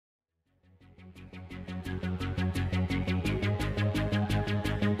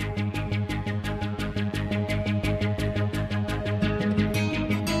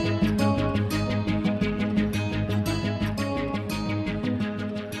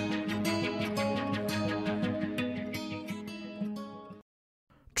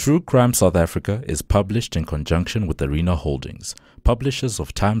True Crime South Africa is published in conjunction with Arena Holdings, publishers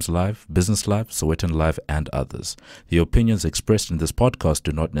of Times Live, Business Live, Sowetan Live, and others. The opinions expressed in this podcast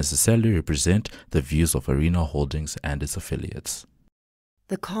do not necessarily represent the views of Arena Holdings and its affiliates.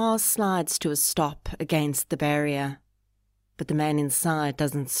 The car slides to a stop against the barrier, but the man inside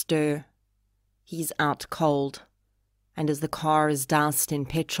doesn't stir. He's out cold, and as the car is doused in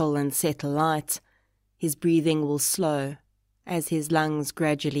petrol and set alight, his breathing will slow as his lungs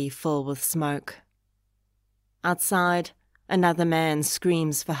gradually fill with smoke. Outside, another man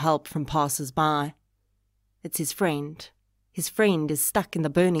screams for help from passers-by. It's his friend. His friend is stuck in the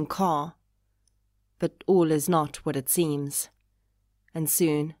burning car. But all is not what it seems. And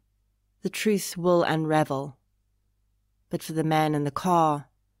soon, the truth will unravel. But for the man in the car,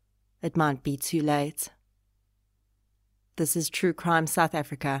 it might be too late. This is True Crime South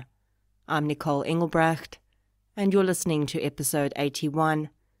Africa. I'm Nicole Engelbrecht, and you're listening to episode 81,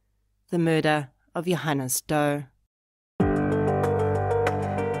 The Murder of Johannes Doe.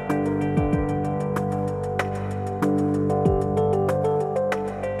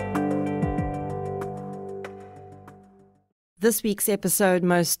 This week's episode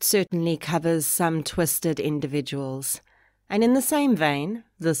most certainly covers some twisted individuals. And in the same vein,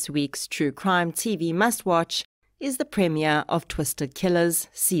 this week's True Crime TV must-watch is the premiere of Twisted Killers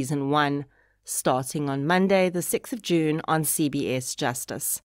Season 1, starting on Monday the 6th of June on CBS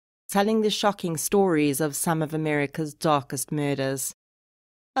Justice, telling the shocking stories of some of America's darkest murders.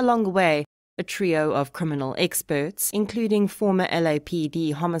 Along the way, a trio of criminal experts, including former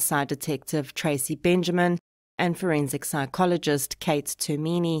LAPD homicide detective Tracy Benjamin and forensic psychologist Kate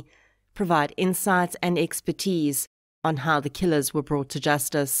Termini, provide insight and expertise on how the killers were brought to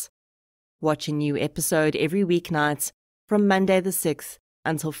justice. Watch a new episode every weeknight from Monday the 6th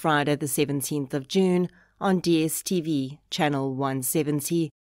until Friday the 17th of June on DSTV channel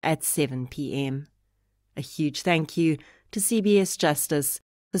 170 at 7 p.m. A huge thank you to CBS Justice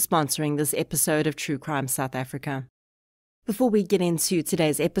for sponsoring this episode of True Crime South Africa. Before we get into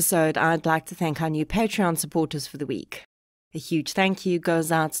today's episode, I'd like to thank our new Patreon supporters for the week. A huge thank you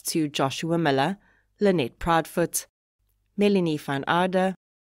goes out to Joshua Miller, Lynette Proudfoot, Melanie van Aarde,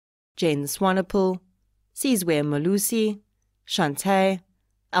 Jen Swanepoel, Sizwe Malusi, Shantae,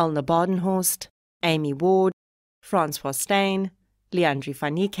 Elna Badenhorst, Amy Ward, Francois Steyn, Leandri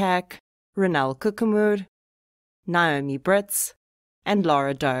van Niekerk, Renel Kukumur, Naomi Brits, and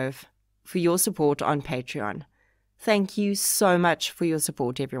Laura Dove for your support on Patreon. Thank you so much for your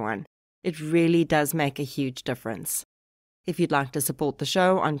support, everyone. It really does make a huge difference. If you'd like to support the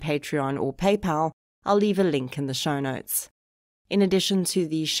show on Patreon or PayPal, I'll leave a link in the show notes. In addition to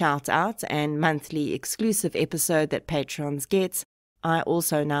the shout-out and monthly exclusive episode that Patrons get, I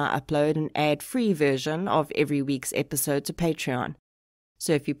also now upload an ad-free version of every week's episode to Patreon.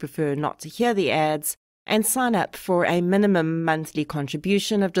 So if you prefer not to hear the ads, and sign up for a minimum monthly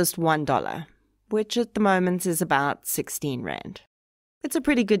contribution of just $1, which at the moment is about 16 Rand. It's a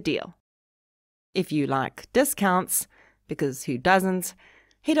pretty good deal. If you like discounts, because who doesn't,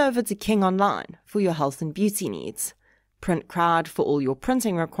 head over to King Online for your health and beauty needs, Print Crowd for all your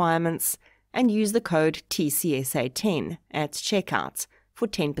printing requirements, and use the code TCSA10 at checkout for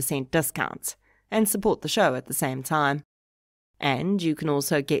 10% discount, and support the show at the same time. And you can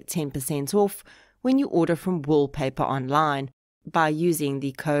also get 10% off when you order from Wallpaper Online by using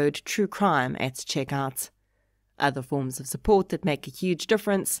the code TRUECRIME at checkout. Other forms of support that make a huge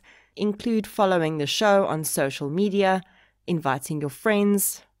difference include following the show on social media, inviting your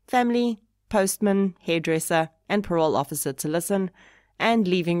friends, family, postman, hairdresser, and parole officer to listen, and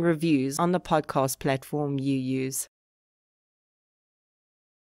leaving reviews on the podcast platform you use.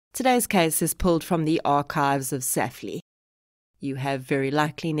 Today's case is pulled from the archives of Safley. You have very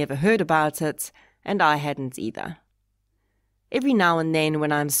likely never heard about it, and I hadn't either. Every now and then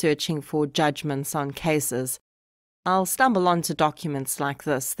when I'm searching for judgments on cases, I'll stumble onto documents like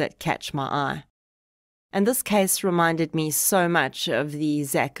this that catch my eye. And this case reminded me so much of the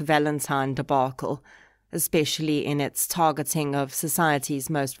Zach Valentine debacle, especially in its targeting of society's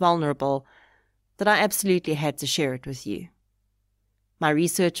most vulnerable, that I absolutely had to share it with you. My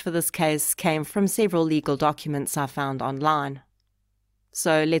research for this case came from several legal documents I found online.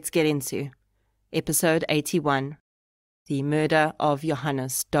 So let's get into Episode 81, The Murder of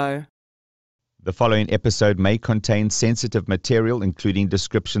Johannes Doe. The following episode may contain sensitive material including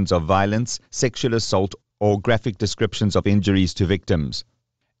descriptions of violence, sexual assault, or graphic descriptions of injuries to victims.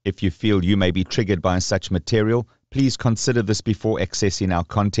 If you feel you may be triggered by such material, please consider this before accessing our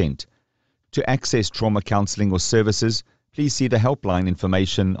content. To access trauma counseling or services, please see the helpline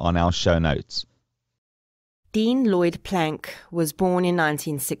information on our show notes. Dean Lloyd Plank was born in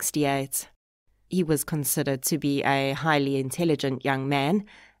 1968. He was considered to be a highly intelligent young man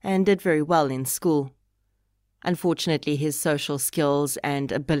and did very well in school. Unfortunately, his social skills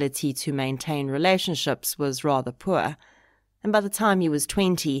and ability to maintain relationships was rather poor, and by the time he was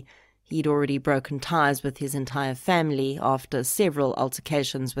 20, he'd already broken ties with his entire family after several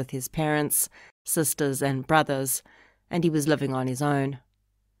altercations with his parents, sisters and brothers, and he was living on his own.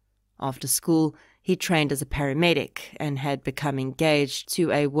 After school, he trained as a paramedic and had become engaged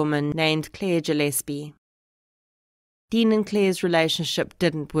to a woman named Claire Gillespie. Dean and Claire's relationship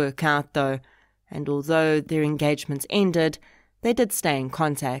didn't work out though, and although their engagements ended, they did stay in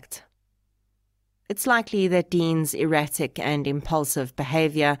contact. It's likely that Dean's erratic and impulsive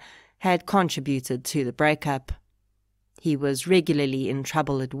behavior had contributed to the breakup. He was regularly in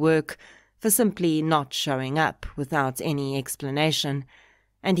trouble at work for simply not showing up without any explanation,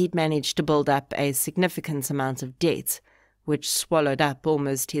 and he'd managed to build up a significant amount of debt, which swallowed up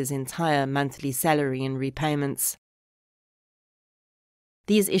almost his entire monthly salary in repayments.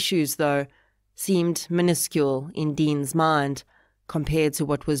 These issues, though, seemed minuscule in Dean's mind compared to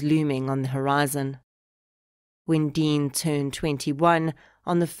what was looming on the horizon. When Dean turned 21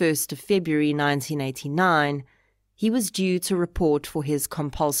 on the 1st of February 1989, he was due to report for his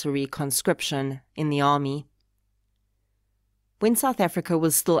compulsory conscription in the army. When South Africa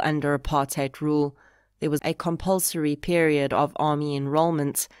was still under apartheid rule, there was a compulsory period of army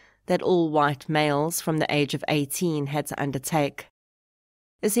enrollment that all white males from the age of 18 had to undertake.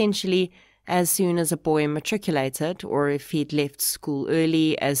 Essentially, as soon as a boy matriculated, or if he'd left school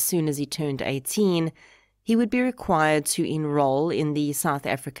early as soon as he turned 18, he would be required to enroll in the South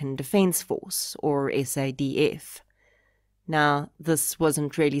African Defence Force, or SADF. Now, this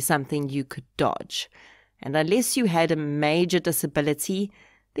wasn't really something you could dodge, and unless you had a major disability,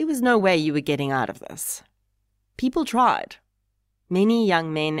 there was no way you were getting out of this. People tried. Many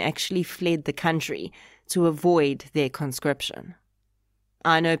young men actually fled the country to avoid their conscription.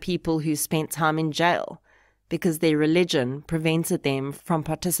 I know people who spent time in jail because their religion prevented them from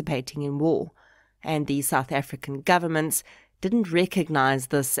participating in war, and the South African governments didn't recognize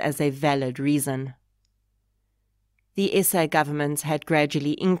this as a valid reason. The SA government had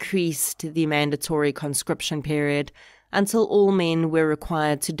gradually increased the mandatory conscription period until all men were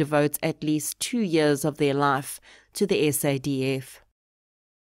required to devote at least 2 years of their life to the SADF.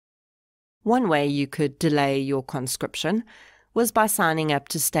 One way you could delay your conscription was by signing up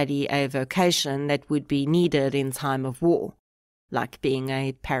to study a vocation that would be needed in time of war, like being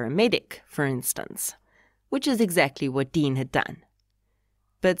a paramedic, for instance, which is exactly what Dean had done.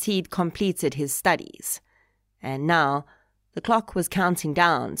 But he'd completed his studies, and now the clock was counting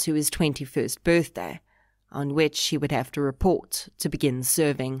down to his 21st birthday, on which he would have to report to begin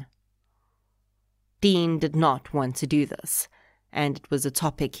serving. Dean did not want to do this, and it was a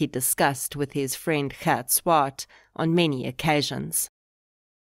topic he discussed with his friend Gert Swart on many occasions.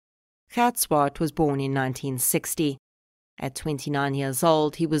 Gert Swart was born in 1960. At 29 years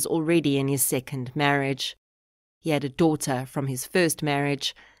old, he was already in his second marriage. He had a daughter from his first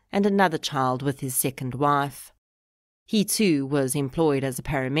marriage and another child with his second wife. He too was employed as a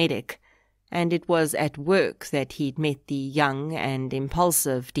paramedic, and it was at work that he'd met the young and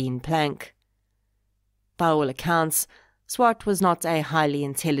impulsive Dean Plank. By all accounts, Swart was not a highly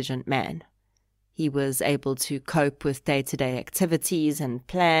intelligent man. He was able to cope with day-to-day activities and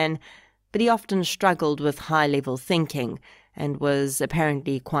plan, but he often struggled with high-level thinking and was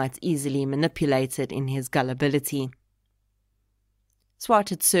apparently quite easily manipulated in his gullibility. Swart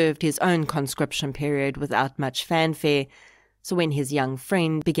had served his own conscription period without much fanfare, so when his young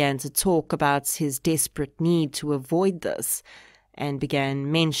friend began to talk about his desperate need to avoid this and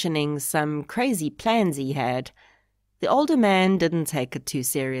began mentioning some crazy plans he had, the older man didn't take it too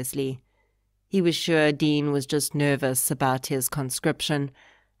seriously. He was sure Dean was just nervous about his conscription,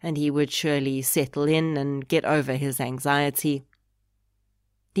 and he would surely settle in and get over his anxiety.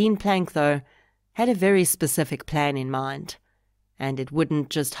 Dean Plank, though, had a very specific plan in mind, and it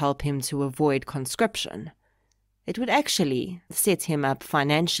wouldn't just help him to avoid conscription. It would actually set him up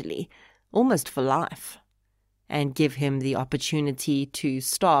financially, almost for life, and give him the opportunity to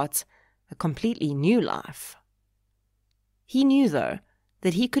start a completely new life. He knew, though,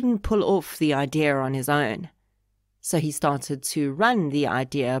 that he couldn't pull off the idea on his own, so he started to run the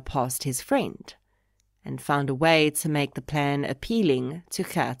idea past his friend, and found a way to make the plan appealing to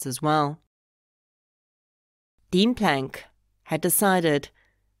Gert as well. Dean Plank had decided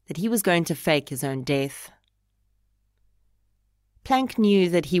that he was going to fake his own death. Plank knew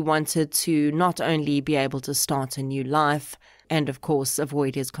that he wanted to not only be able to start a new life, and of course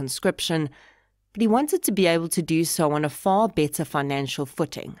avoid his conscription, but he wanted to be able to do so on a far better financial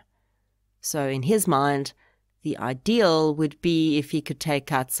footing. So in his mind, the ideal would be if he could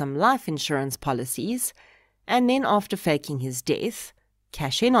take out some life insurance policies and then, after faking his death,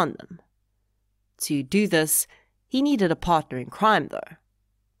 cash in on them. To do this, he needed a partner in crime, though.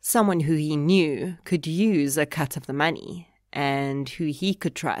 Someone who he knew could use a cut of the money and who he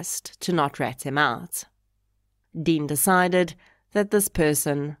could trust to not rat him out. Dean decided that this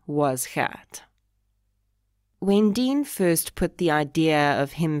person was Gert. When Dean first put the idea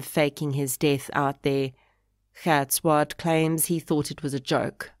of him faking his death out there, Gert Swart claims he thought it was a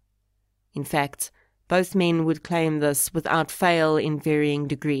joke. In fact, both men would claim this without fail in varying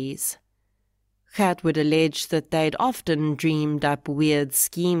degrees. Gert would allege that they'd often dreamed up weird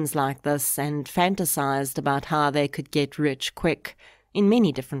schemes like this and fantasized about how they could get rich quick in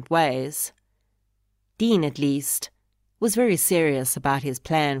many different ways. Dean, at least, was very serious about his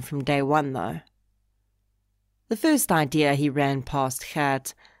plan from day one, though. The first idea he ran past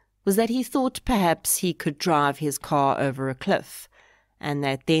Gert was that he thought perhaps he could drive his car over a cliff, and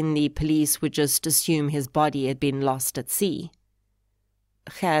that then the police would just assume his body had been lost at sea.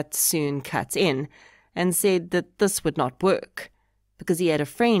 Gert soon cut in and said that this would not work, because he had a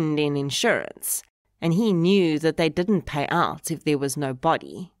friend in insurance, and he knew that they didn't pay out if there was no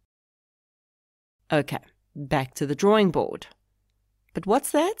body. Okay, back to the drawing board. But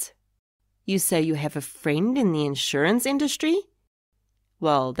what's that? You say you have a friend in the insurance industry?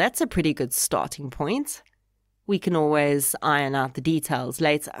 Well, that's a pretty good starting point. We can always iron out the details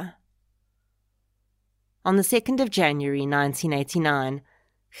later. On the 2nd of January 1989,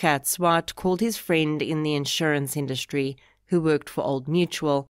 Gert Swart called his friend in the insurance industry who worked for Old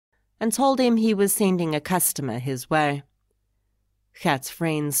Mutual and told him he was sending a customer his way. Gert's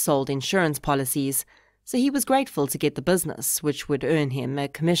friends sold insurance policies, so he was grateful to get the business, which would earn him a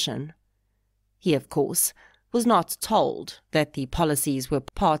commission. He, of course, was not told that the policies were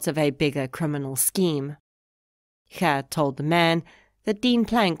part of a bigger criminal scheme. Gert told the man that Dean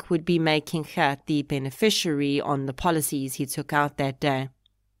Plank would be making Gert the beneficiary on the policies he took out that day.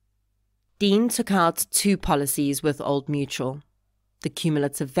 Dean took out 2 policies with Old Mutual. The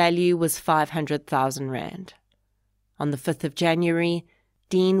cumulative value was 500,000 rand. On the 5th of January,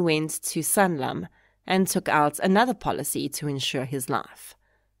 Dean went to Sanlam and took out another policy to insure his life.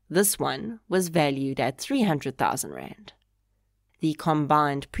 This one was valued at 300,000 rand. The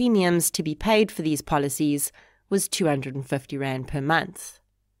combined premiums to be paid for these policies was 250 rand per month.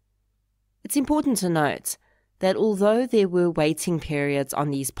 It's important to note that although there were waiting periods on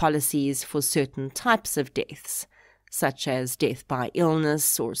these policies for certain types of deaths, such as death by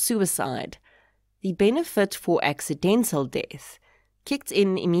illness or suicide, the benefit for accidental death kicked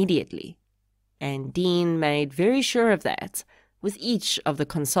in immediately, and Dean made very sure of that with each of the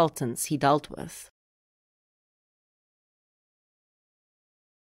consultants he dealt with.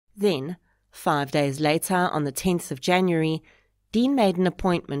 Then, 5 days later, on the 10th of January, Dean made an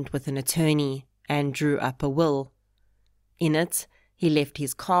appointment with an attorney and drew up a will. In it, he left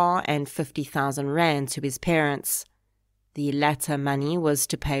his car and 50,000 rand to his parents. The latter money was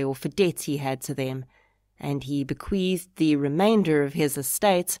to pay off a debt he had to them, and he bequeathed the remainder of his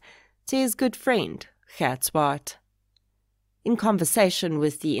estate to his good friend, Gert Swart. In conversation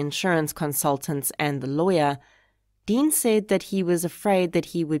with the insurance consultants and the lawyer, Dean said that he was afraid that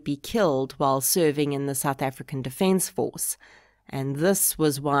he would be killed while serving in the South African Defence Force, and this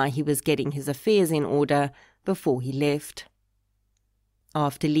was why he was getting his affairs in order before he left.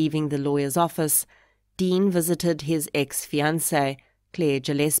 After leaving the lawyer's office, Dean visited his ex-fiancée, Claire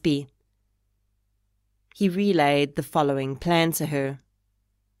Gillespie. He relayed the following plan to her.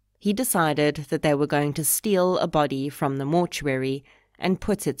 He decided that they were going to steal a body from the mortuary and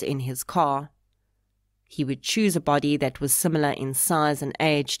put it in his car. He would choose a body that was similar in size and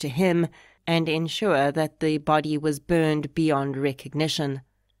age to him and ensure that the body was burned beyond recognition.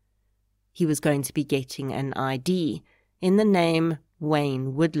 He was going to be getting an ID in the name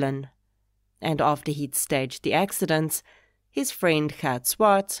Wayne Woodland, and after he'd staged the accident, his friend Gert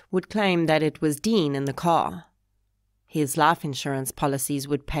Swart would claim that it was Dean in the car. His life insurance policies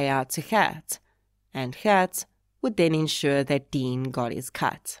would pay out to Gert, and Gert would then ensure that Dean got his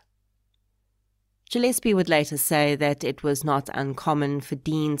cut. Gillespie would later say that it was not uncommon for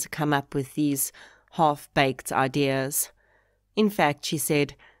Dean to come up with these half-baked ideas. In fact, she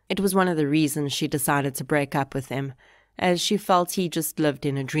said, it was one of the reasons she decided to break up with him, as she felt he just lived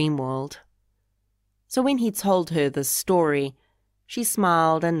in a dream world. So when he told her this story, she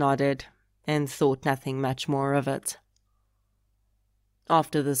smiled and nodded and thought nothing much more of it.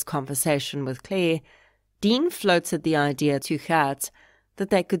 After this conversation with Claire, Dean floated the idea to Gert that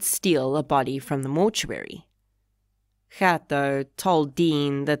they could steal a body from the mortuary. Gert, though, told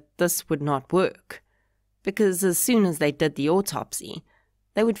Dean that this would not work, because as soon as they did the autopsy,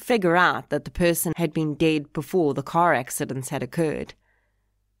 they would figure out that the person had been dead before the car accidents had occurred.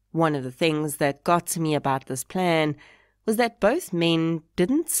 One of the things that got to me about this plan was that both men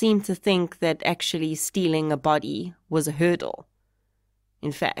didn't seem to think that actually stealing a body was a hurdle.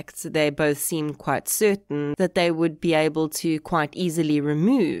 In fact, they both seemed quite certain that they would be able to quite easily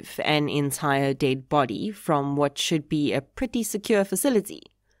remove an entire dead body from what should be a pretty secure facility.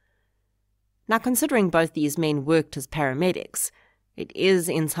 Now, considering both these men worked as paramedics, it is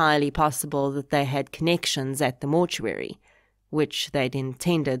entirely possible that they had connections at the mortuary, which they'd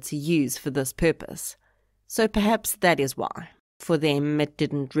intended to use for this purpose. So perhaps that is why, for them, it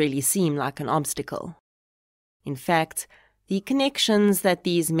didn't really seem like an obstacle. In fact, the connections that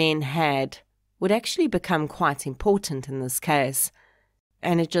these men had would actually become quite important in this case,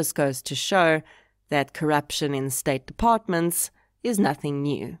 and it just goes to show that corruption in state departments is nothing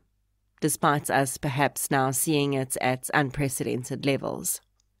new, despite us perhaps now seeing it at unprecedented levels.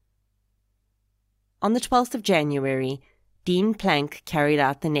 On the 12th of January, Dean Plank carried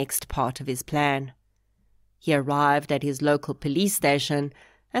out the next part of his plan. He arrived at his local police station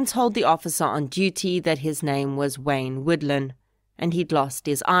and told the officer on duty that his name was Wayne Woodland, and he'd lost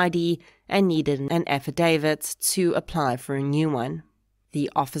his ID and needed an affidavit to apply for a new one. The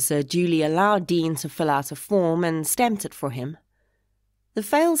officer duly allowed Dean to fill out a form and stamped it for him. The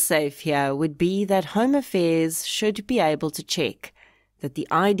fail-safe here would be that Home Affairs should be able to check that the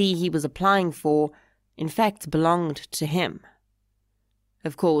ID he was applying for in fact belonged to him.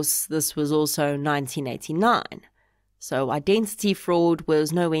 Of course, this was also 1989, so identity fraud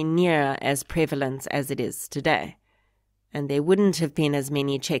was nowhere near as prevalent as it is today, and there wouldn't have been as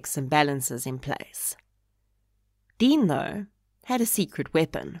many checks and balances in place. Dean, though, had a secret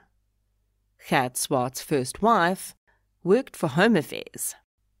weapon. Gert Swart's first wife worked for Home Affairs.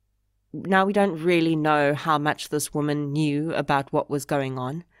 Now, we don't really know how much this woman knew about what was going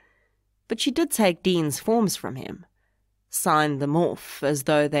on, but she did take Dean's forms from him, signed them off as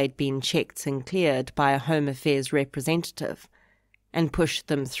though they'd been checked and cleared by a Home Affairs representative, and pushed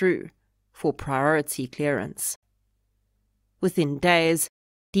them through for priority clearance. Within days,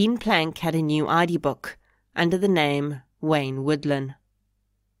 Dean Plank had a new ID book under the name Wayne Woodland.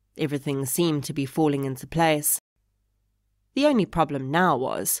 Everything seemed to be falling into place. The only problem now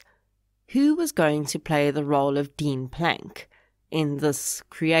was, who was going to play the role of Dean Plank in this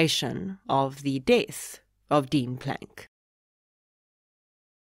creation of the death of Dean Plank?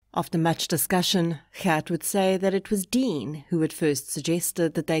 After much discussion, Gert would say that it was Dean who had first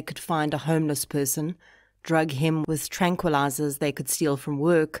suggested that they could find a homeless person, drug him with tranquilizers they could steal from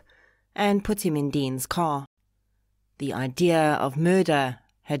work, and put him in Dean's car. The idea of murder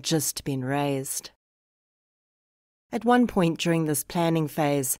had just been raised. At one point during this planning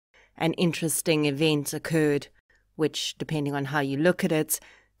phase, an interesting event occurred, which, depending on how you look at it,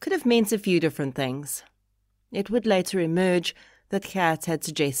 could have meant a few different things. It would later emerge that Gert had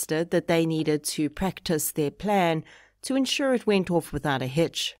suggested that they needed to practice their plan to ensure it went off without a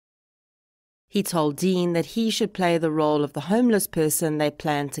hitch. He told Dean that he should play the role of the homeless person they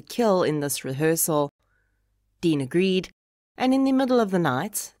planned to kill in this rehearsal. Dean agreed, and in the middle of the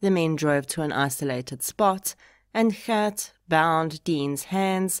night, the men drove to an isolated spot, and Gert bound Dean's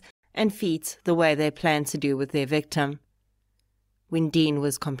hands and feet the way they planned to do with their victim. When Dean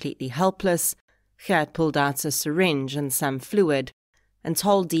was completely helpless, Gert pulled out a syringe and some fluid and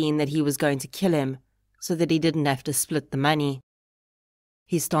told Dean that he was going to kill him so that he didn't have to split the money.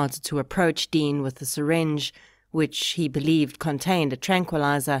 He started to approach Dean with the syringe, which he believed contained a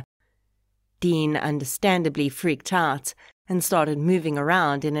tranquilizer. Dean understandably freaked out and started moving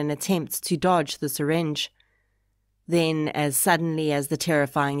around in an attempt to dodge the syringe. Then, as suddenly as the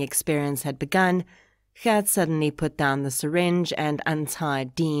terrifying experience had begun, Gert suddenly put down the syringe and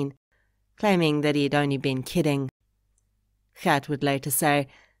untied Dean, claiming that he had only been kidding. Gert would later say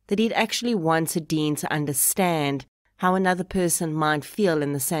that he'd actually wanted Dean to understand how another person might feel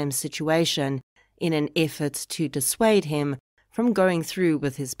in the same situation in an effort to dissuade him from going through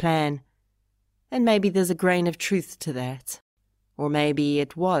with his plan. And maybe there's a grain of truth to that. Or maybe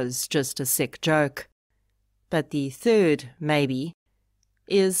it was just a sick joke. But the third maybe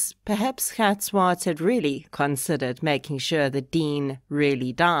is perhaps Gert Swart had really considered making sure that Dean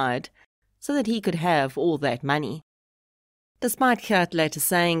really died so that he could have all that money. Despite Gert later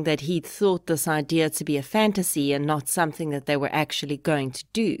saying that he'd thought this idea to be a fantasy and not something that they were actually going to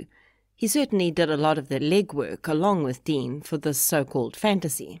do, he certainly did a lot of the legwork along with Dean for this so-called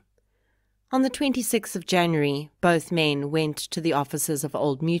fantasy. On the 26th of January, both men went to the offices of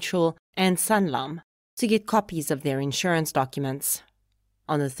Old Mutual and Sanlam to get copies of their insurance documents.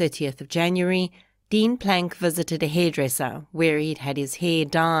 On the 30th of January, Dean Plank visited a hairdresser where he'd had his hair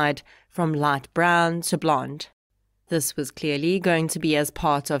dyed from light brown to blonde. This was clearly going to be as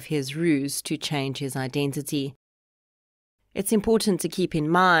part of his ruse to change his identity. It's important to keep in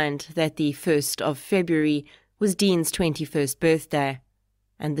mind that the 1st of February was Dean's 21st birthday,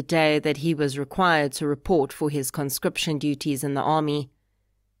 and the day that he was required to report for his conscription duties in the army.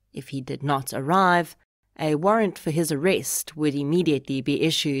 If he did not arrive, a warrant for his arrest would immediately be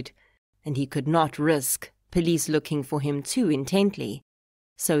issued, and he could not risk police looking for him too intently,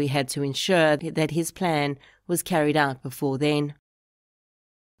 so he had to ensure that his plan was carried out before then.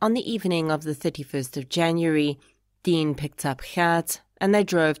 On the evening of the 31st of January, Dean picked up Gert and they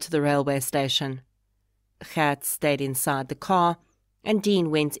drove to the railway station. Gert stayed inside the car, and Dean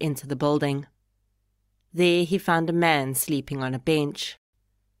went into the building. There he found a man sleeping on a bench.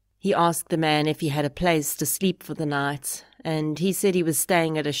 He asked the man if he had a place to sleep for the night, and he said he was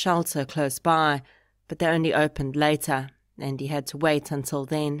staying at a shelter close by, but they only opened later, and he had to wait until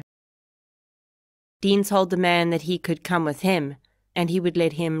then. Dean told the man that he could come with him, and he would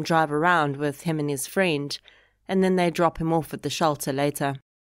let him drive around with him and his friend, and then they'd drop him off at the shelter later.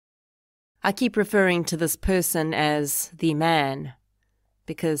 I keep referring to this person as the man,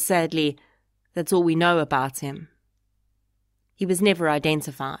 because sadly, that's all we know about him. He was never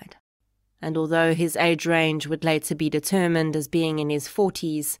identified, and although his age range would later be determined as being in his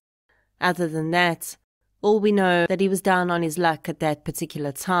 40s, other than that, all we know that he was down on his luck at that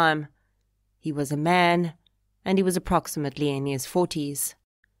particular time. He was a man, and he was approximately in his 40s.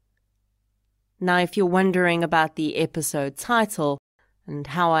 Now, if you're wondering about the episode title and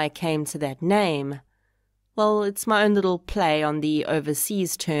how I came to that name, well, it's my own little play on the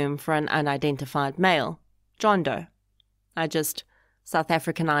overseas term for an unidentified male, John Doe. I just South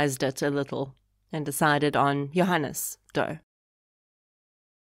Africanized it a little and decided on Johannes Doe.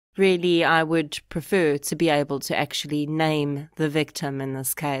 Really, I would prefer to be able to actually name the victim in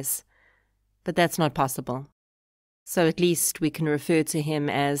this case, but that's not possible. So at least we can refer to him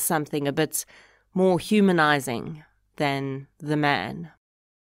as something a bit more humanizing than the man.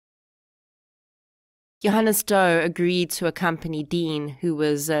 Johannes Doe agreed to accompany Dean, who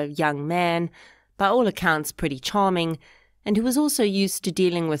was a young man, by all accounts pretty charming, and who was also used to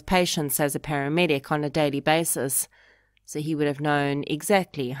dealing with patients as a paramedic on a daily basis, so he would have known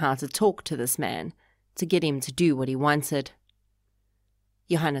exactly how to talk to this man to get him to do what he wanted.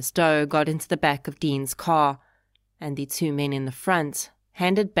 Johannes Doe got into the back of Dean's car, and the two men in the front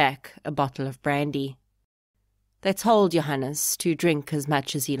handed back a bottle of brandy. They told Johannes to drink as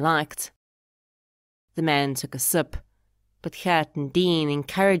much as he liked. The man took a sip, but Gert and Dean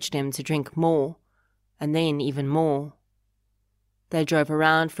encouraged him to drink more, and then even more. They drove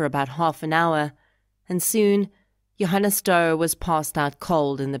around for about half an hour, and soon Johannes Doe was passed out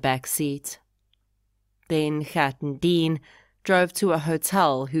cold in the back seat. Then Gert and Dean drove to a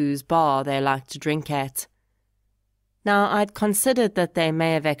hotel whose bar they liked to drink at. Now, I'd considered that they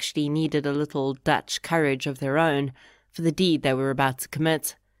may have actually needed a little Dutch courage of their own for the deed they were about to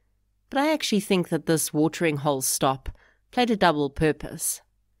commit, but I actually think that this watering hole stop played a double purpose.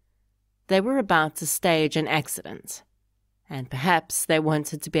 They were about to stage an accident, and perhaps they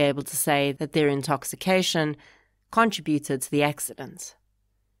wanted to be able to say that their intoxication contributed to the accident.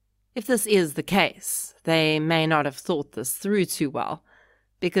 If this is the case, they may not have thought this through too well,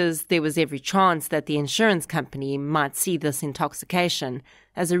 because there was every chance that the insurance company might see this intoxication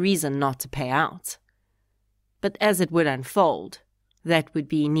as a reason not to pay out. But as it would unfold, that would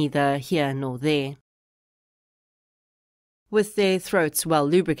be neither here nor there. With their throats well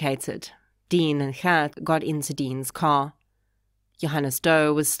lubricated, Dean and Gert got into Dean's car. Johannes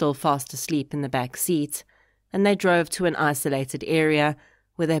Doe was still fast asleep in the back seat, and they drove to an isolated area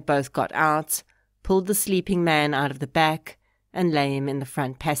where they both got out, pulled the sleeping man out of the back, and lay him in the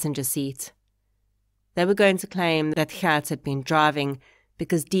front passenger seat. They were going to claim that Gert had been driving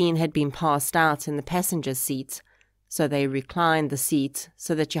because Dean had been passed out in the passenger seat, so they reclined the seat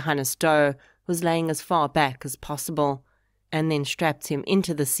so that Johannes Doe was laying as far back as possible, and then strapped him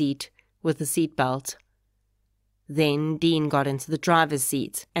into the seat with the seat belt. Then Dean got into the driver's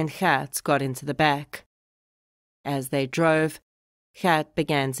seat and Gert got into the back. As they drove, Gert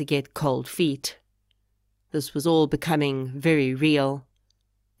began to get cold feet. This was all becoming very real,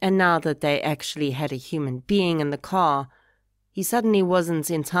 and now that they actually had a human being in the car, he suddenly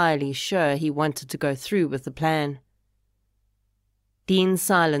wasn't entirely sure he wanted to go through with the plan. Dean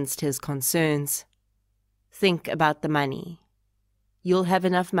silenced his concerns. Think about the money. You'll have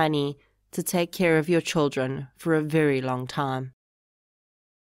enough money to take care of your children for a very long time.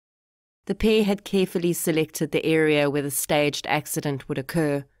 The pair had carefully selected the area where the staged accident would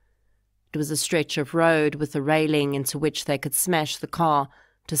occur. It was a stretch of road with a railing into which they could smash the car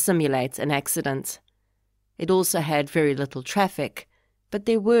to simulate an accident. It also had very little traffic, but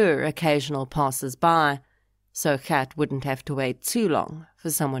there were occasional passers-by, so Gert wouldn't have to wait too long for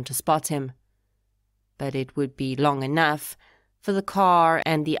someone to spot him. But it would be long enough for the car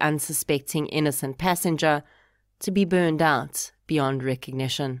and the unsuspecting innocent passenger to be burned out beyond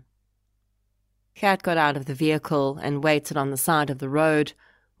recognition. Gert got out of the vehicle and waited on the side of the road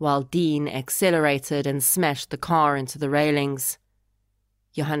while Dean accelerated and smashed the car into the railings.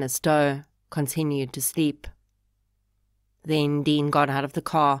 Johannes continued to sleep. Then Dean got out of the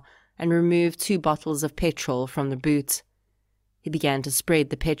car and removed 2 bottles of petrol from the boot. He began to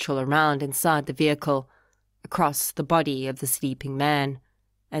spread the petrol around inside the vehicle, across the body of the sleeping man,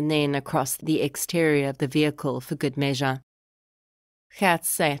 and then across the exterior of the vehicle for good measure. Gert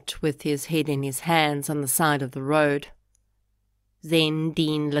sat with his head in his hands on the side of the road. Then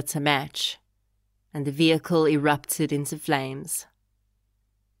Dean lit a match, and the vehicle erupted into flames.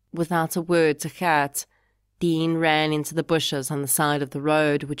 Without a word to Gert, Dean ran into the bushes on the side of the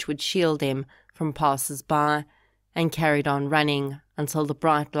road which would shield him from passers-by, and carried on running until the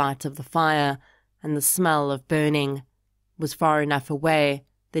bright light of the fire and the smell of burning was far enough away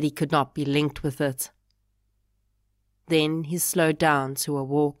that he could not be linked with it. Then he slowed down to a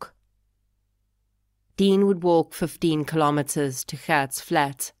walk. Dean would walk 15 kilometers to Gert's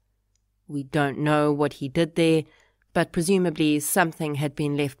flat. We don't know what he did there, but presumably something had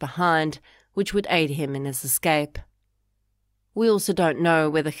been left behind which would aid him in his escape. We also don't know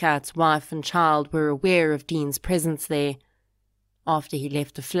whether Gert's wife and child were aware of Dean's presence there. After he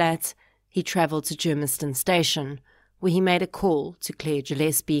left the flat, he travelled to Germiston Station, where he made a call to Claire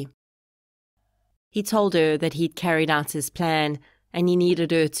Gillespie. He told her that he'd carried out his plan and he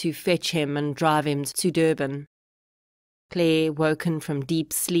needed her to fetch him and drive him to Durban. Claire, woken from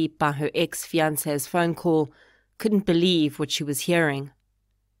deep sleep by her ex-fiancé's phone call, couldn't believe what she was hearing.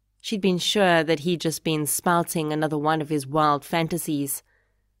 She'd been sure that he'd just been spouting another one of his wild fantasies,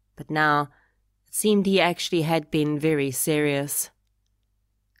 but now it seemed he actually had been very serious.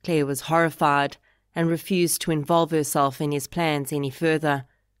 Claire was horrified and refused to involve herself in his plans any further.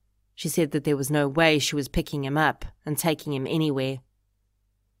 She said that there was no way she was picking him up and taking him anywhere.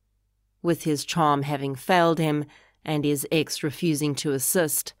 With his charm having failed him and his ex refusing to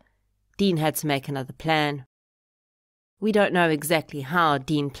assist, Dean had to make another plan. We don't know exactly how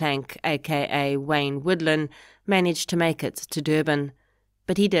Dean Plank, aka Wayne Woodland, managed to make it to Durban,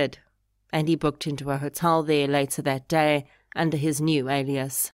 but he did, and he booked into a hotel there later that day under his new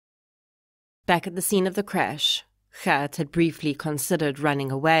alias. Back at the scene of the crash, Gert had briefly considered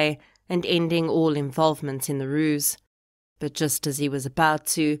running away and ending all involvement in the ruse, but just as he was about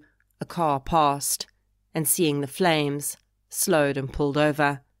to, a car passed, and seeing the flames, slowed and pulled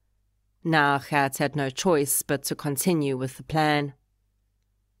over. Now Gert had no choice but to continue with the plan.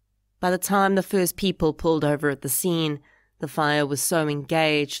 By the time the first people pulled over at the scene, the fire was so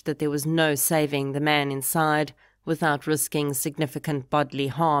engaged that there was no saving the man inside without risking significant bodily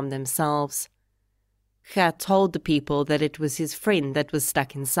harm themselves. Gert told the people that it was his friend that was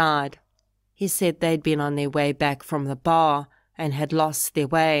stuck inside. He said they'd been on their way back from the bar and had lost their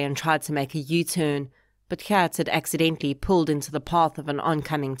way and tried to make a U-turn, but Gert had accidentally pulled into the path of an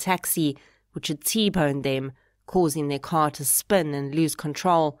oncoming taxi, which had T-boned them, causing their car to spin and lose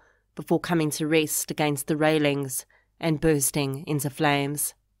control before coming to rest against the railings and bursting into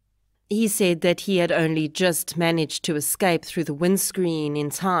flames. He said that he had only just managed to escape through the windscreen in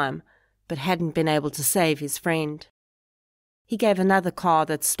time, but hadn't been able to save his friend. He gave another car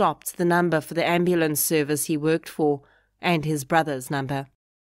that stopped the number for the ambulance service he worked for and his brother's number.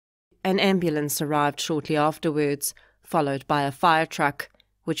 An ambulance arrived shortly afterwards, followed by a fire truck,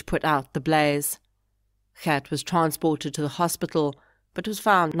 which put out the blaze. Gert was transported to the hospital, but was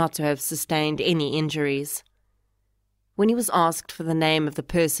found not to have sustained any injuries. When he was asked for the name of the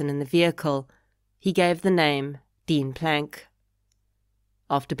person in the vehicle, he gave the name Dean Plank.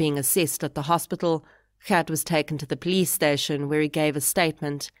 After being assessed at the hospital, Gert was taken to the police station where he gave a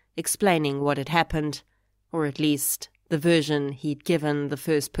statement explaining what had happened, or at least the version he'd given the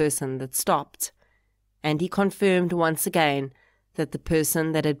first person that stopped, and he confirmed once again that the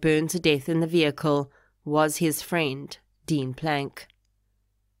person that had burned to death in the vehicle was his friend, Dean Plank.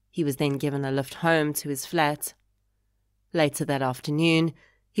 He was then given a lift home to his flat. Later that afternoon,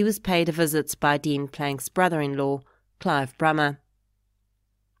 he was paid a visit by Dean Plank's brother-in-law, Clive Brummer.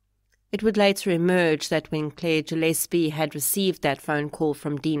 It would later emerge that when Claire Gillespie had received that phone call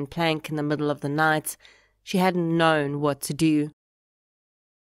from Dean Plank in the middle of the night, she hadn't known what to do.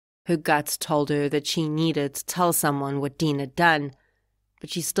 Her gut told her that she needed to tell someone what Dean had done, but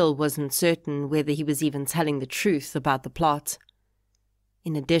she still wasn't certain whether he was even telling the truth about the plot.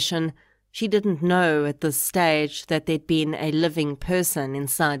 In addition, she didn't know at this stage that there'd been a living person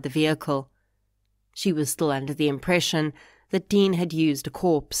inside the vehicle. She was still under the impression that Dean had used a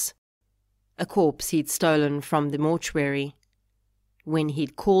corpse he'd stolen from the mortuary. When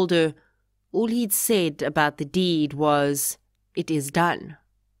he'd called her, all he'd said about the deed was, "It is done,"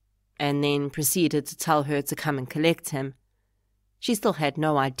 and then proceeded to tell her to come and collect him. She still had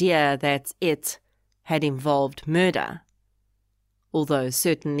no idea that it had involved murder, although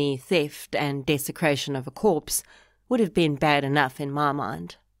certainly theft and desecration of a corpse would have been bad enough in my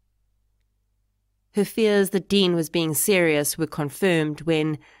mind. Her fears that Dean was being serious were confirmed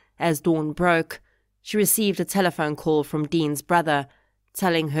when, as dawn broke, she received a telephone call from Dean's brother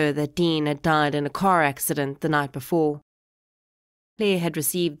telling her that Dean had died in a car accident the night before. Claire had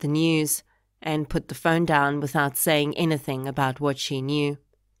received the news and put the phone down without saying anything about what she knew.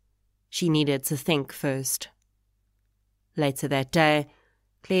 She needed to think first. Later that day,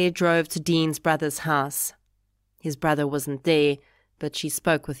 Claire drove to Dean's brother's house. His brother wasn't there, but she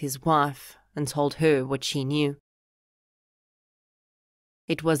spoke with his wife and told her what she knew.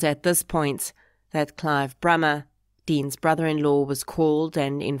 It was at this point that Clive Brummer, Dean's brother-in-law, was called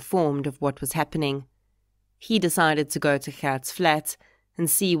and informed of what was happening. He decided to go to Gert's flat and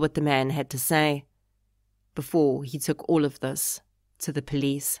see what the man had to say, before he took all of this to the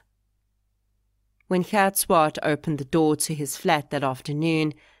police. When Gert Swart opened the door to his flat that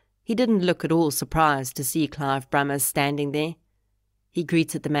afternoon, he didn't look at all surprised to see Clive Brummer standing there. He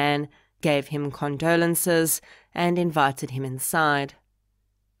greeted the man, gave him condolences, and invited him inside.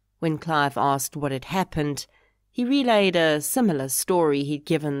 When Clive asked what had happened, he relayed a similar story he'd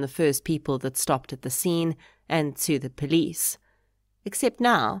given the first people that stopped at the scene and to the police. Except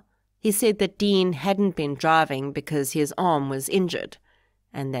now, he said that Dean hadn't been driving because his arm was injured,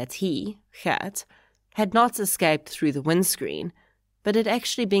 and that he, Gert, had not escaped through the windscreen, but had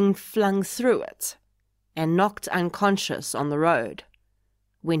actually been flung through it and knocked unconscious on the road.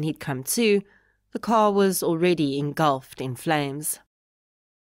 When he'd come to, the car was already engulfed in flames.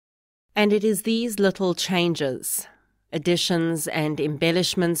 And it is these little changes, additions and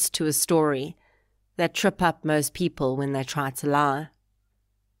embellishments to a story that trip up most people when they try to lie.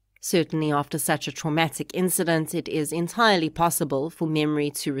 Certainly after such a traumatic incident, it is entirely possible for memory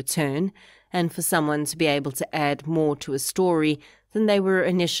to return and for someone to be able to add more to a story than they were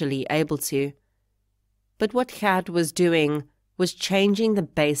initially able to. But what Gert was doing was changing the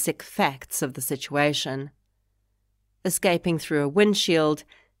basic facts of the situation. Escaping through a windshield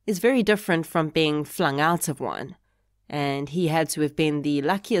is very different from being flung out of one, and he had to have been the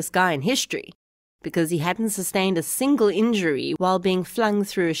luckiest guy in history, because he hadn't sustained a single injury while being flung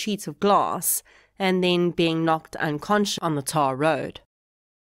through a sheet of glass and then being knocked unconscious on the tar road.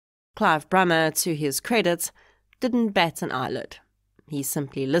 Clive Brummer, to his credit, didn't bat an eyelid. He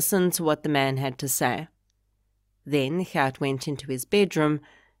simply listened to what the man had to say. Then Gert went into his bedroom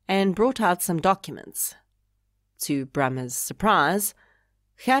and brought out some documents. To Brummer's surprise,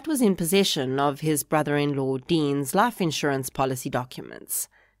 Gert was in possession of his brother-in-law Dean's life insurance policy documents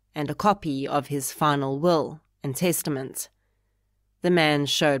and a copy of his final will and testament. The man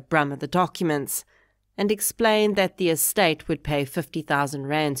showed Brummer the documents and explained that the estate would pay 50,000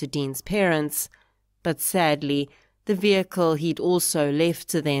 rand to Dean's parents, but sadly, the vehicle he'd also left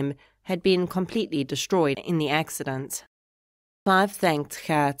to them had been completely destroyed in the accident. Clive thanked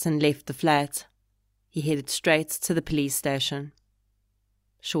Gert and left the flat. He headed straight to the police station.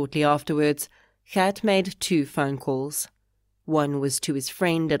 Shortly afterwards, Gert made 2 phone calls. One was to his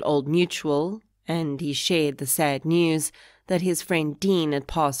friend at Old Mutual, and he shared the sad news that his friend Dean had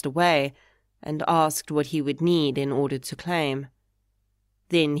passed away and asked what he would need in order to claim.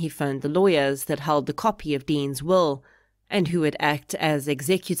 Then he phoned the lawyers that held the copy of Dean's will and who would act as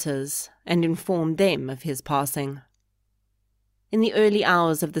executors and informed them of his passing. In the early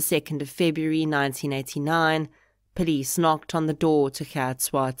hours of the 2nd of February 1989, police knocked on the door to Gert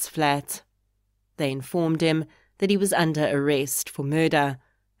Swart's flat. They informed him that he was under arrest for murder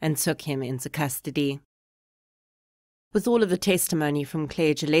and took him into custody. With all of the testimony from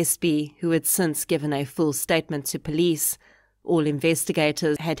Claire Gillespie, who had since given a full statement to police, all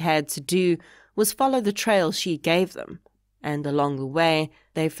investigators had had to do was follow the trail she gave them, and along the way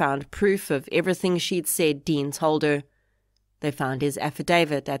they found proof of everything she'd said Dean told her. They found his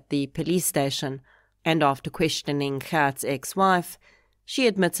affidavit at the police station, and after questioning Gert's ex-wife, she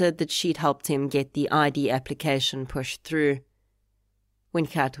admitted that she'd helped him get the ID application pushed through. When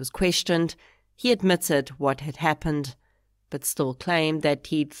Gert was questioned, he admitted what had happened, but still claimed that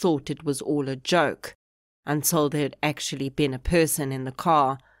he'd thought it was all a joke, until there had actually been a person in the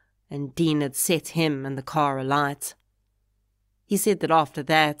car, and Dean had set him and the car alight. He said that after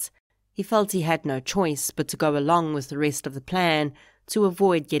that, he felt he had no choice but to go along with the rest of the plan to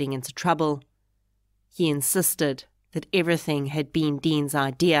avoid getting into trouble. He insisted that everything had been Dean's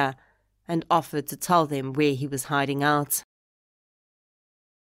idea and offered to tell them where he was hiding out.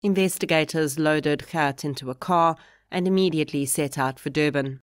 Investigators loaded Gert into a car and immediately set out for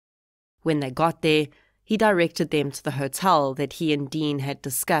Durban. When they got there, he directed them to the hotel that he and Dean had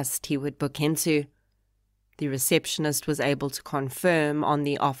discussed he would book into. The receptionist was able to confirm on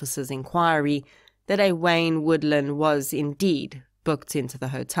the officer's inquiry that a Wayne Woodland was indeed booked into the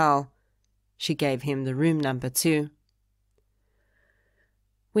hotel. She gave him the room number too.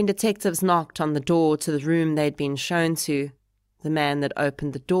 When detectives knocked on the door to the room they'd been shown to, the man that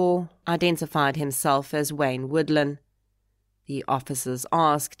opened the door identified himself as Wayne Woodland. The officers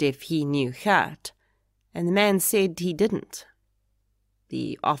asked if he knew Gert, and the man said he didn't.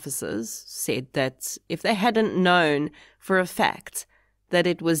 The officers said that if they hadn't known for a fact that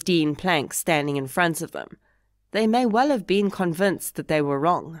it was Dean Plank standing in front of them, they may well have been convinced that they were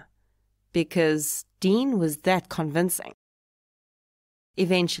wrong, because Dean was that convincing.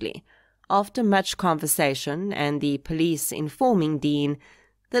 Eventually, after much conversation and the police informing Dean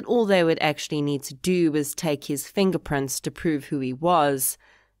that all they would actually need to do was take his fingerprints to prove who he was,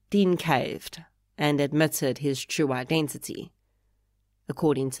 Dean caved and admitted his true identity.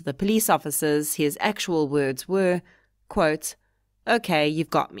 According to the police officers, his actual words were, quote, "Okay, you've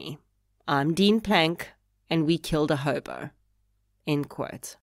got me. I'm Dean Plank, and we killed a hobo." End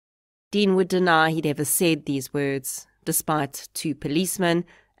quote. Dean would deny he'd ever said these words, despite 2 policemen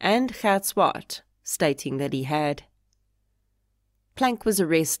and Gert Swart stating that he had. Plank was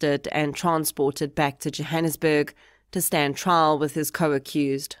arrested and transported back to Johannesburg to stand trial with his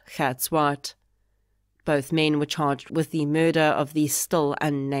co-accused, Gert Swart. Both men were charged with the murder of the still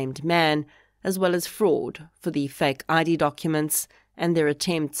unnamed man, as well as fraud for the fake ID documents and their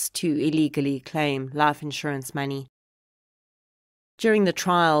attempts to illegally claim life insurance money. During the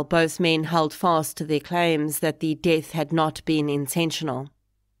trial, both men held fast to their claims that the death had not been intentional.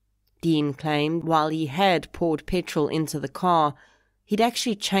 Dean claimed while he had poured petrol into the car, he'd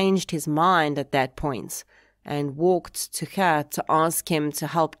actually changed his mind at that point and walked to Gert to ask him to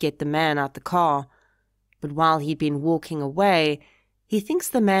help get the man out the car. But while he'd been walking away, he thinks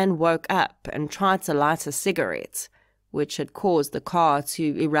the man woke up and tried to light a cigarette, which had caused the car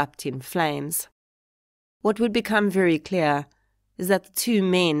to erupt in flames. What would become very clear is that the 2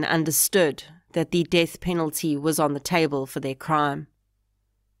 men understood that the death penalty was on the table for their crime.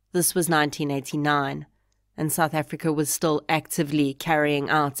 This was 1989, and South Africa was still actively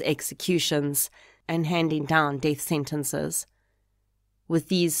carrying out executions and handing down death sentences. With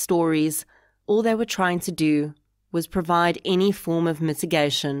these stories, all they were trying to do was provide any form of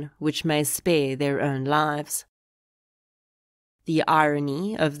mitigation which may spare their own lives. The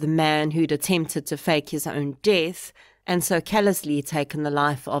irony of the man who'd attempted to fake his own death and so callously taken the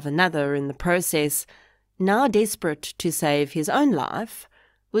life of another in the process, now desperate to save his own life,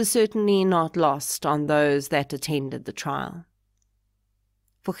 was certainly not lost on those that attended the trial.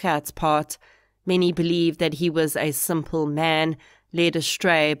 For Gert's part, many believed that he was a simple man led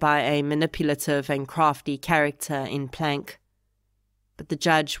astray by a manipulative and crafty character in Plank. But the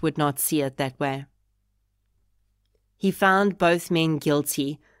judge would not see it that way. He found both men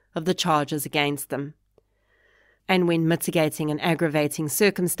guilty of the charges against them. And when mitigating and aggravating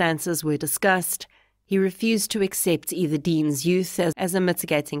circumstances were discussed, he refused to accept either Dean's youth as a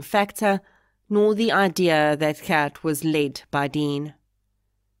mitigating factor, nor the idea that Gert was led by Dean.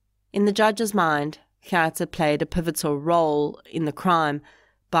 In the judge's mind, Gert had played a pivotal role in the crime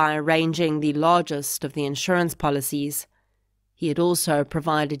by arranging the largest of the insurance policies. He had also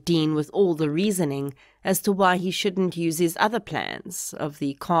provided Dean with all the reasoning as to why he shouldn't use his other plans of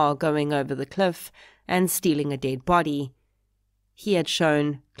the car going over the cliff and stealing a dead body. He had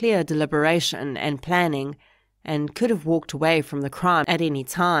shown clear deliberation and planning and could have walked away from the crime at any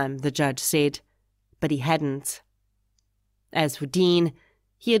time, the judge said, but he hadn't. As for Dean,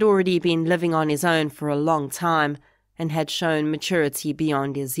 he had already been living on his own for a long time and had shown maturity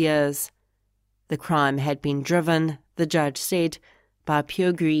beyond his years. The crime had been driven, the judge said, by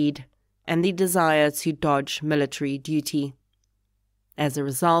pure greed and the desire to dodge military duty. As a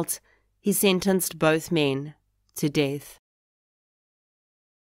result, he sentenced both men to death.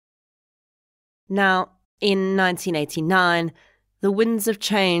 Now, in 1989, The winds of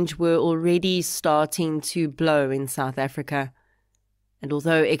change were already starting to blow in South Africa, and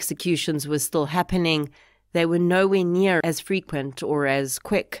although executions were still happening, they were nowhere near as frequent or as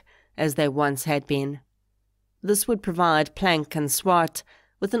quick as they once had been. This would provide Planck and Swart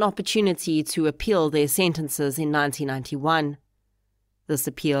with an opportunity to appeal their sentences in 1991. This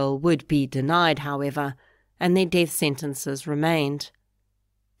appeal would be denied, however, and their death sentences remained.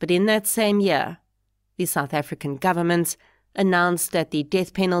 But in that same year, the South African government announced that the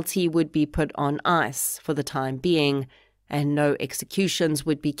death penalty would be put on ice for the time being, and no executions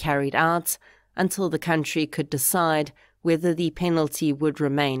would be carried out until the country could decide whether the penalty would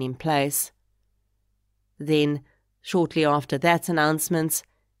remain in place. Then, shortly after that announcement,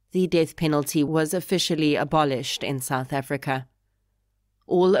 the death penalty was officially abolished in South Africa.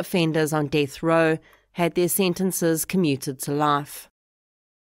 All offenders on death row had their sentences commuted to life.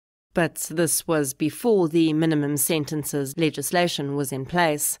 But this was before the minimum sentences legislation was in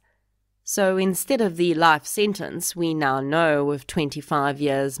place. So instead of the life sentence we now know of 25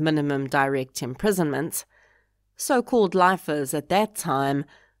 years minimum direct imprisonment, so-called lifers at that time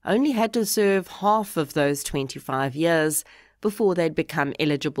only had to serve half of those 25 years before they'd become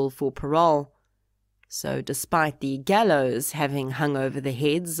eligible for parole. So despite the gallows having hung over the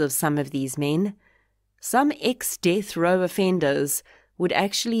heads of some of these men, some ex-death row offenders would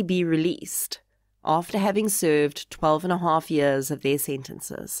actually be released after having served 12.5 years of their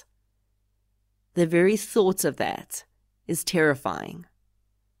sentences. The very thought of that is terrifying.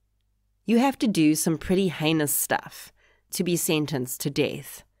 You have to do some pretty heinous stuff to be sentenced to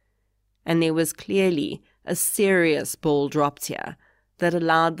death, and there was clearly a serious ball dropped here that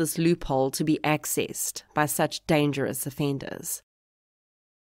allowed this loophole to be accessed by such dangerous offenders.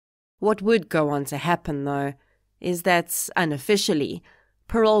 What would go on to happen, though, is that, unofficially,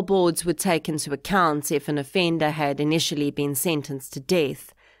 parole boards would take into account if an offender had initially been sentenced to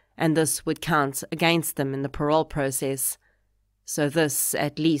death, and this would count against them in the parole process. So this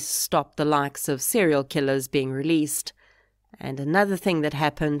at least stopped the likes of serial killers being released. And another thing that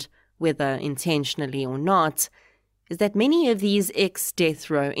happened, whether intentionally or not, is that many of these ex-death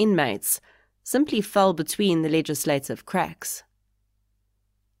row inmates simply fell between the legislative cracks.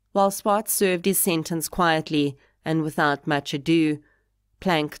 While Swart served his sentence quietly and without much ado,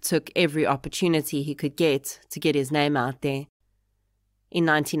 Planck took every opportunity he could get to get his name out there. In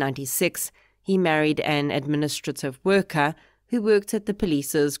 1996, he married an administrative worker who worked at the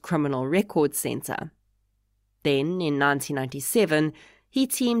police's Criminal Records Centre. Then, in 1997, he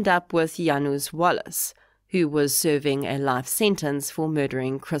teamed up with Johannes Wallace, who was serving a life sentence for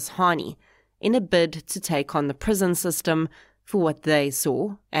murdering Chris Hani, in a bid to take on the prison system for what they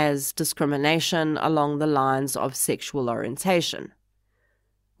saw as discrimination along the lines of sexual orientation.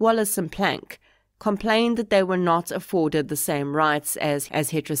 Wallace and Planck complained that they were not afforded the same rights as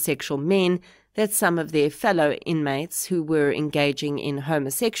heterosexual men that some of their fellow inmates who were engaging in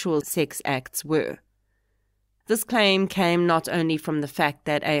homosexual sex acts were. This claim came not only from the fact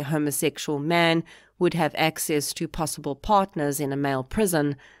that a homosexual man would have access to possible partners in a male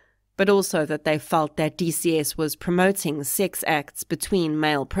prison, but also that they felt that DCS was promoting sex acts between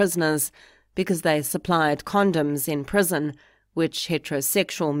male prisoners because they supplied condoms in prison, which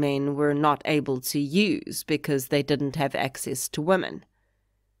heterosexual men were not able to use because they didn't have access to women.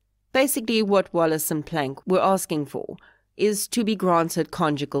 Basically, what Wallace and Planck were asking for is to be granted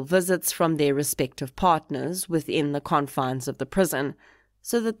conjugal visits from their respective partners within the confines of the prison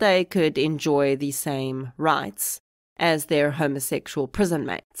so that they could enjoy the same rights as their homosexual prison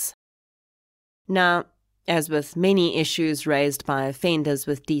mates. Now, as with many issues raised by offenders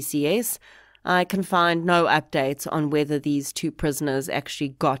with DCS, I can find no updates on whether these two prisoners actually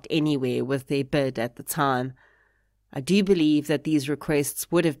got anywhere with their bid at the time. I do believe that these requests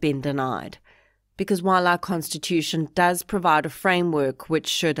would have been denied, because while our Constitution does provide a framework which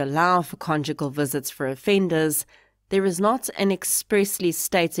should allow for conjugal visits for offenders, there is not an expressly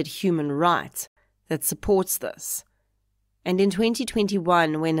stated human right that supports this. And in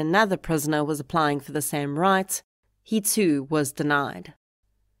 2021, when another prisoner was applying for the same right, he too was denied.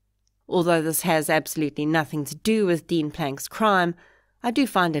 Although this has absolutely nothing to do with Dean Planck's crime, I do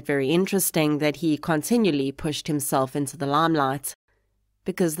find it very interesting that he continually pushed himself into the limelight,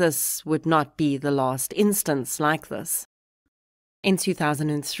 because this would not be the last instance like this. In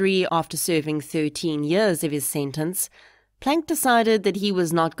 2003, after serving 13 years of his sentence, Planck decided that he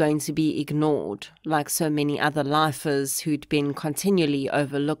was not going to be ignored, like so many other lifers who'd been continually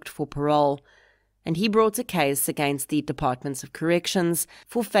overlooked for parole, and he brought a case against the Department of Corrections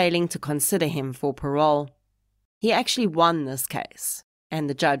for failing to consider him for parole. He actually won this case, and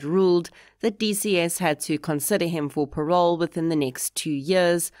the judge ruled that DCS had to consider him for parole within the next 2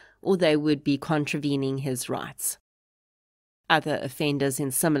 years, or they would be contravening his rights. Other offenders in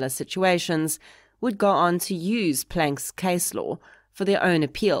similar situations would go on to use Plank's case law for their own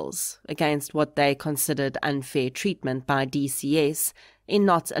appeals against what they considered unfair treatment by DCS in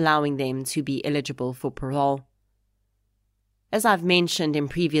not allowing them to be eligible for parole. As I've mentioned in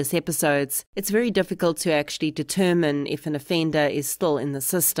previous episodes, it's very difficult to actually determine if an offender is still in the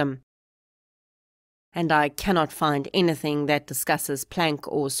system. And I cannot find anything that discusses Plank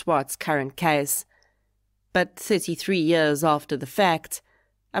or Swart's current case. But 33 years after the fact,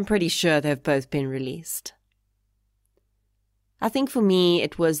 I'm pretty sure they've both been released. I think for me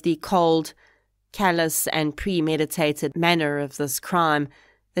it was the cold, callous and premeditated manner of this crime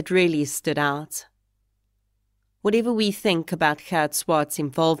that really stood out. Whatever we think about Gert Swart's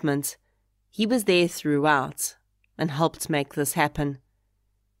involvement, he was there throughout and helped make this happen.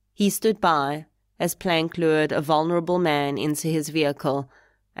 He stood by as Plank lured a vulnerable man into his vehicle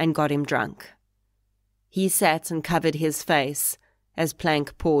and got him drunk. He sat and covered his face as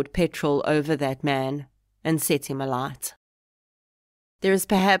Plank poured petrol over that man and set him alight. There is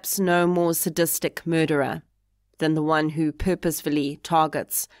perhaps no more sadistic murderer than the one who purposefully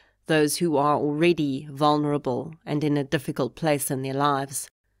targets those who are already vulnerable and in a difficult place in their lives.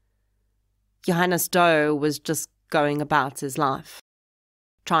 Johannes was just going about his life,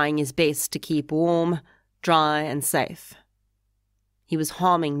 trying his best to keep warm, dry and safe. He was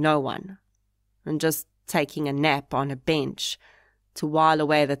harming no one and just taking a nap on a bench to while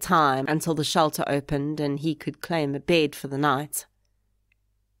away the time until the shelter opened and he could claim a bed for the night.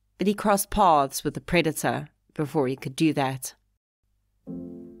 But he crossed paths with the predator before he could do that.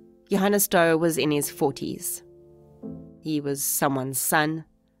 Johannes was in his 40s. He was someone's son,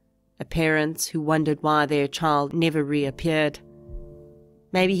 a parent who wondered why their child never reappeared.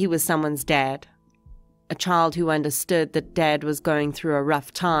 Maybe he was someone's dad, a child who understood that dad was going through a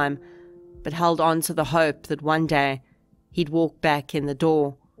rough time, but held on to the hope that one day he'd walk back in the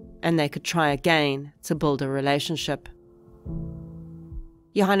door and they could try again to build a relationship.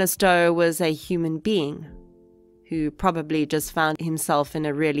 Johannes was a human being who probably just found himself in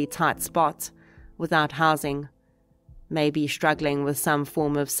a really tight spot without housing, maybe struggling with some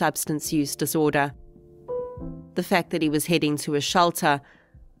form of substance use disorder. The fact that he was heading to a shelter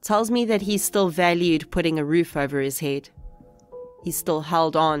tells me that he still valued putting a roof over his head. He still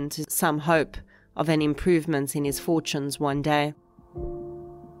held on to some hope of an improvement in his fortunes one day.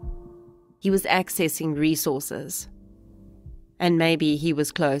 He was accessing resources, and maybe he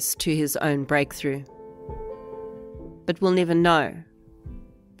was close to his own breakthrough. But we'll never know,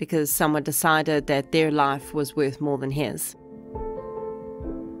 because someone decided that their life was worth more than his.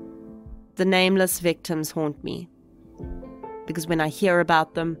 The nameless victims haunt me, because when I hear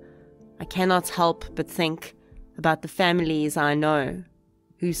about them, I cannot help but think about the families I know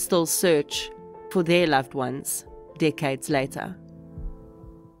who still search for their loved ones decades later.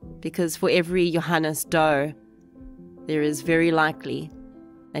 Because for every Johannes there is very likely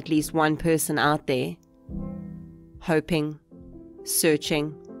at least one person out there hoping,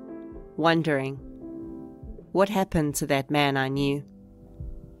 searching, wondering, what happened to that man I knew?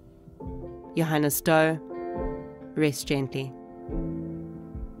 Johannes rest gently.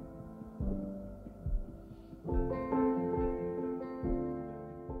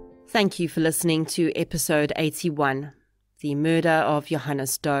 Thank you for listening to episode 81, The Murder of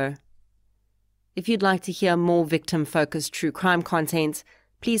Johannes . If you'd like to hear more victim-focused true crime content,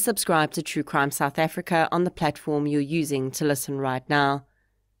 please subscribe to True Crime South Africa on the platform you're using to listen right now.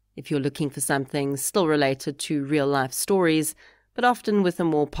 If you're looking for something still related to real-life stories, but often with a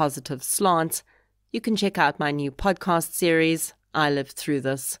more positive slant, you can check out my new podcast series, I Lived Through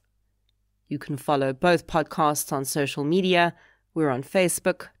This. You can follow both podcasts on social media. We're on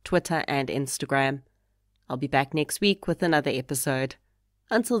Facebook, Twitter, and Instagram. I'll be back next week with another episode.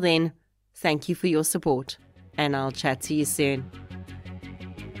 Until then, thank you for your support, and I'll chat to you soon.